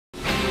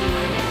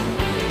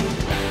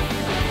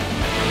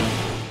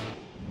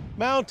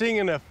Mounting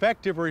an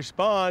effective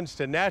response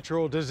to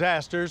natural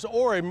disasters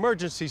or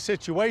emergency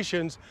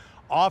situations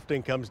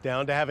often comes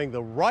down to having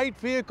the right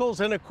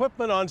vehicles and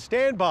equipment on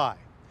standby.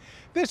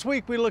 This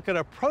week we look at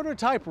a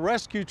prototype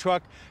rescue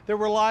truck that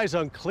relies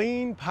on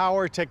clean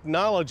power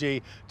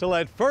technology to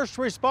let first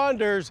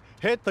responders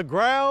hit the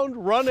ground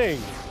running.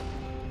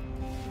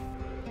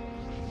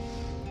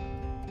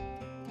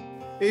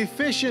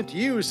 Efficient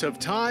use of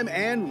time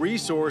and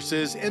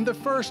resources in the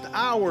first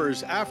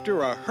hours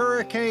after a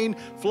hurricane,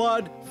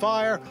 flood,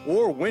 fire,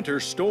 or winter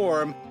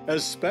storm,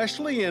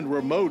 especially in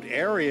remote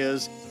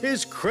areas,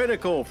 is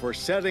critical for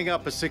setting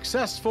up a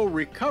successful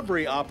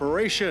recovery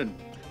operation.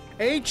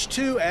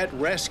 H2 at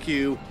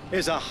Rescue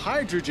is a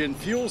hydrogen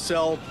fuel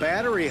cell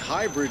battery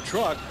hybrid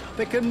truck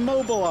that can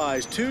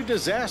mobilize to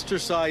disaster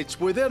sites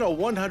within a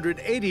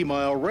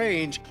 180-mile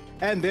range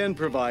and then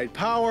provide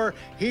power,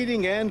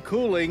 heating and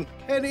cooling,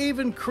 and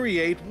even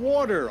create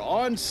water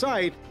on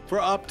site for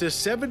up to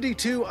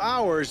 72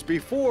 hours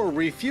before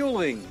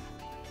refueling.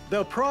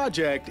 The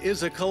project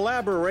is a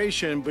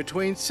collaboration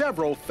between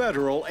several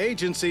federal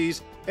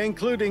agencies,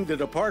 including the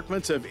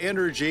Departments of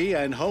Energy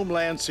and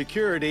Homeland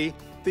Security,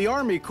 the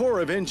Army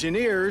Corps of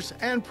Engineers,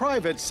 and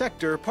private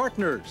sector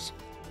partners.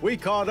 We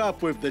caught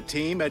up with the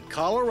team at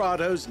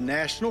Colorado's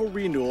National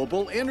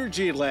Renewable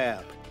Energy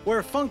Lab,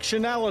 where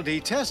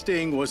functionality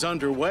testing was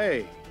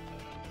underway.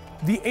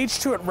 The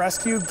H2 at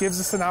Rescue gives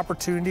us an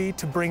opportunity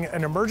to bring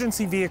an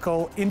emergency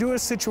vehicle into a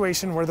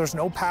situation where there's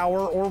no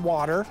power or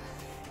water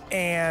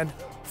and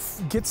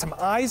get some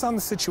eyes on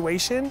the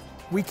situation.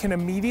 We can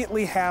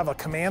immediately have a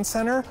command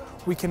center.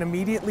 We can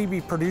immediately be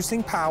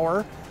producing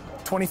power,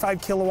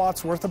 25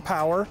 kilowatts worth of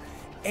power,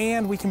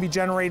 and we can be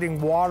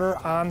generating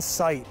water on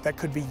site that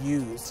could be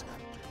used.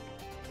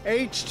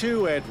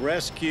 H2 at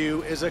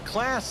Rescue is a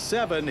Class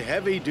 7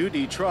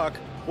 heavy-duty truck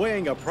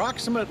weighing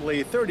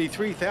approximately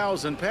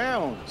 33,000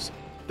 pounds.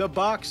 The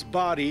box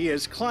body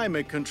is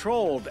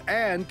climate-controlled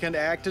and can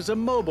act as a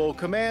mobile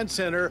command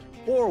center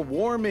or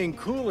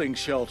warming-cooling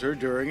shelter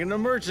during an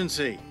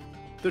emergency.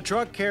 The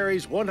truck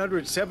carries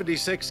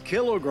 176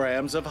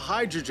 kilograms of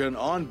hydrogen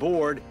on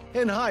board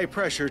in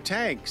high-pressure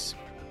tanks.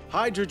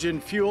 Hydrogen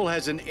fuel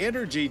has an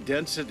energy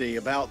density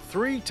about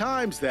 3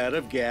 times that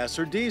of gas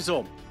or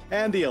diesel,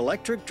 and the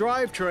electric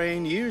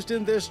drivetrain used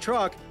in this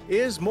truck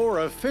is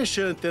more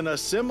efficient than a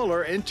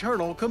similar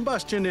internal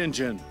combustion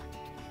engine.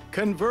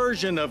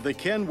 Conversion of the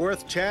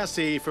Kenworth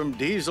chassis from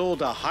diesel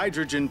to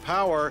hydrogen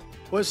power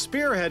was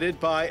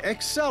spearheaded by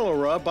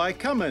Accelera by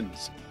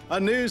Cummins, a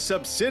new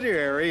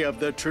subsidiary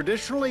of the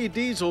traditionally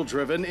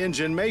diesel-driven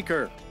engine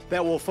maker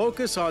that will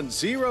focus on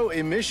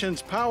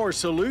zero-emissions power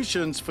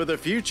solutions for the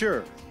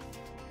future.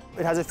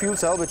 It has a fuel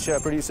cell which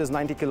produces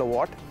 90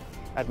 kilowatt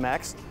at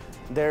max.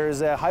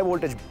 There's a high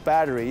voltage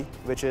battery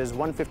which is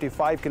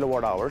 155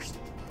 kilowatt hours,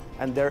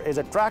 and there is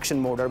a traction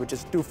motor which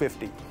is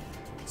 250.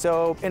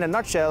 So in a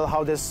nutshell,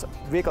 how this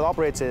vehicle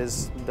operates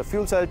is the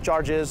fuel cell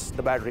charges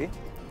the battery,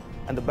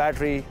 and the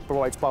battery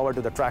provides power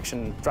to the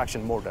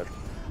traction motor.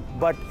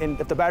 But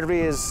if the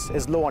battery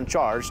is low on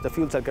charge, the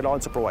fuel cell can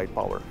also provide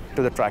power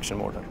to the traction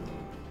motor.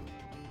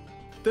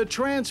 The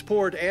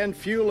transport and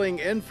fueling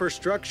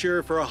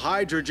infrastructure for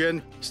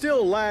hydrogen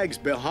still lags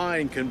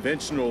behind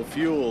conventional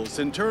fuels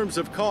in terms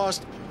of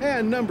cost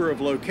and number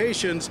of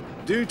locations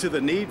due to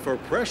the need for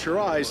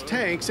pressurized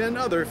tanks and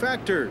other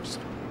factors.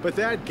 But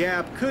that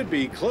gap could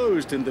be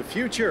closed in the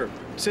future,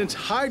 since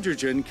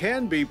hydrogen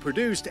can be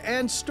produced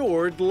and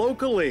stored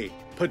locally,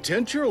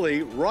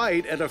 potentially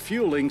right at a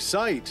fueling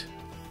site.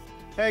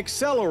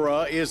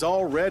 Accelera is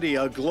already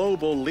a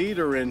global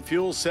leader in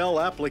fuel cell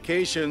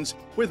applications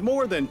with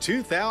more than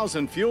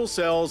 2,000 fuel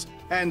cells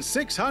and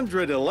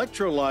 600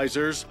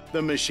 electrolyzers,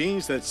 the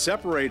machines that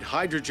separate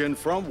hydrogen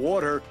from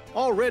water,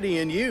 already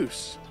in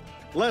use.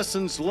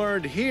 Lessons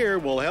learned here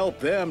will help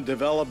them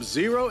develop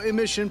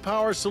zero-emission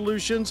power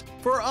solutions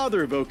for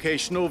other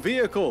vocational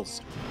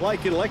vehicles,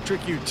 like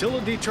electric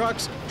utility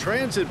trucks,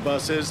 transit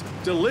buses,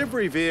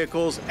 delivery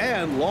vehicles,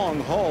 and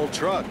long-haul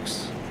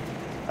trucks.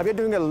 We're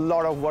doing a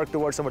lot of work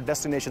towards our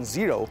destination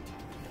zero,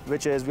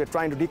 which is we're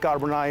trying to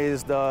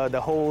decarbonize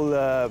the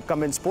whole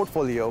Cummins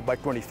portfolio by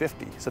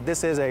 2050. So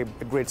this is a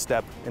great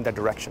step in that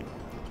direction.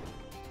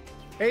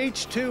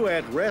 H2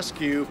 at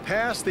Rescue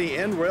passed the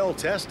NREL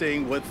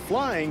testing with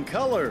flying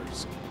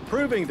colors,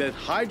 proving that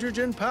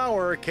hydrogen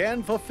power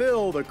can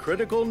fulfill the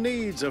critical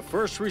needs of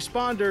first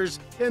responders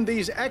in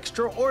these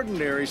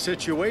extraordinary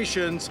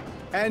situations,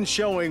 and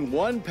showing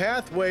one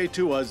pathway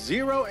to a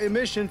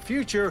zero-emission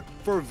future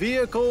for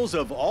vehicles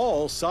of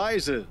all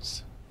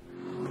sizes.